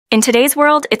In today's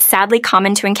world, it's sadly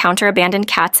common to encounter abandoned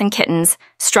cats and kittens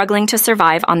struggling to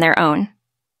survive on their own.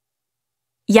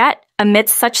 Yet,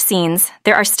 amidst such scenes,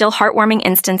 there are still heartwarming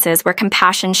instances where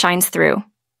compassion shines through.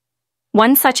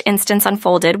 One such instance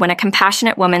unfolded when a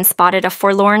compassionate woman spotted a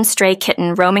forlorn stray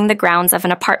kitten roaming the grounds of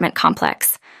an apartment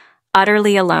complex,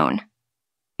 utterly alone.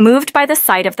 Moved by the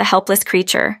sight of the helpless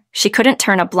creature, she couldn't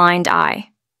turn a blind eye.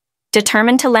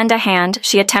 Determined to lend a hand,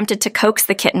 she attempted to coax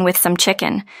the kitten with some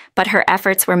chicken, but her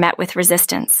efforts were met with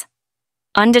resistance.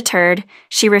 Undeterred,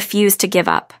 she refused to give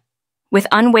up. With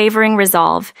unwavering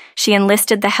resolve, she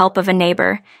enlisted the help of a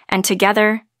neighbor, and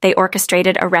together, they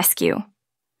orchestrated a rescue.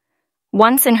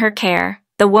 Once in her care,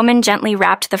 the woman gently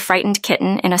wrapped the frightened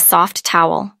kitten in a soft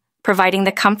towel, providing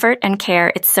the comfort and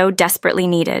care it so desperately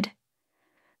needed.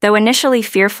 Though initially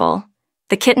fearful,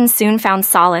 the kitten soon found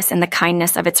solace in the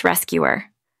kindness of its rescuer.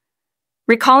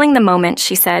 Recalling the moment,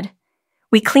 she said,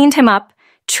 "We cleaned him up,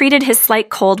 treated his slight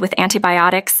cold with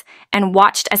antibiotics, and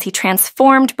watched as he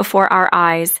transformed before our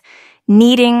eyes,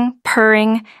 kneading,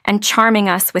 purring, and charming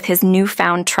us with his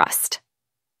newfound trust."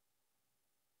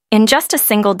 In just a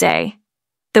single day,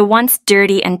 the once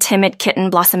dirty and timid kitten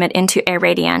blossomed into a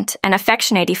radiant and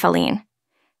affectionate feline.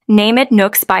 Named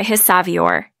Nooks by his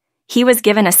savior, he was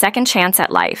given a second chance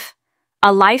at life,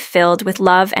 a life filled with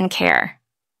love and care.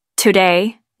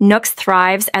 Today, Nooks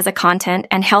thrives as a content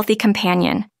and healthy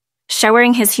companion,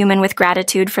 showering his human with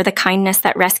gratitude for the kindness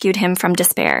that rescued him from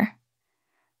despair.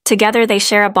 Together they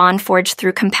share a bond forged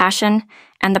through compassion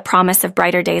and the promise of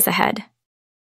brighter days ahead.